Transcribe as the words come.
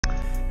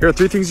Here are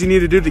 3 things you need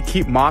to do to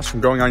keep moss from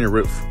growing on your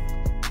roof.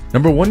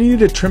 Number 1, you need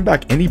to trim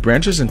back any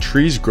branches and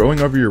trees growing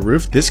over your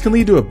roof. This can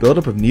lead to a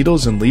buildup of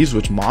needles and leaves,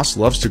 which moss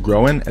loves to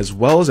grow in, as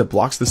well as it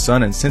blocks the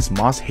sun, and since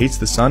moss hates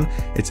the sun,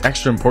 it's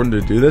extra important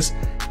to do this.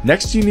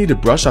 Next, you need to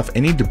brush off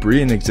any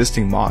debris in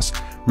existing moss.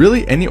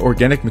 Really, any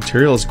organic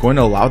material is going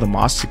to allow the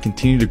moss to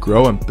continue to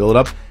grow and build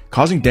up,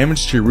 causing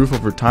damage to your roof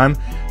over time.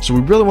 So we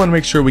really want to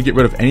make sure we get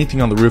rid of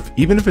anything on the roof,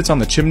 even if it's on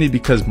the chimney,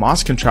 because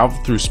moss can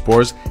travel through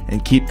spores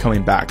and keep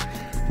coming back.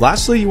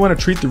 Lastly, you want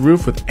to treat the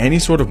roof with any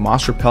sort of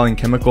moss repelling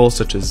chemical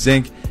such as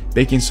zinc,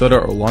 baking soda,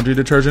 or laundry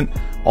detergent.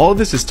 All of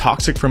this is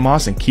toxic for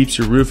moss and keeps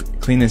your roof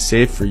clean and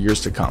safe for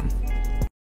years to come.